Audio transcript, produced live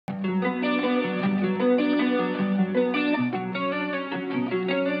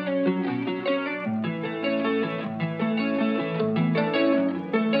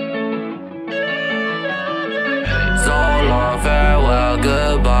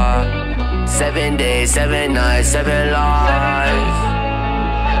days, 7 nights, 7 lives.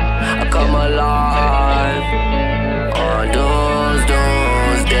 I come alive on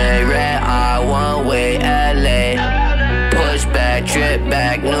Doomsday. Red eye, one way, LA. Push back, trip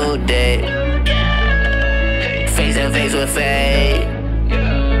back, new day. Face to face with fate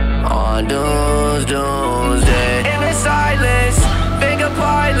on Doomsday. In the silence, finger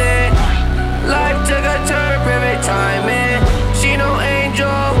pilot. Life took a turn, pivot timing.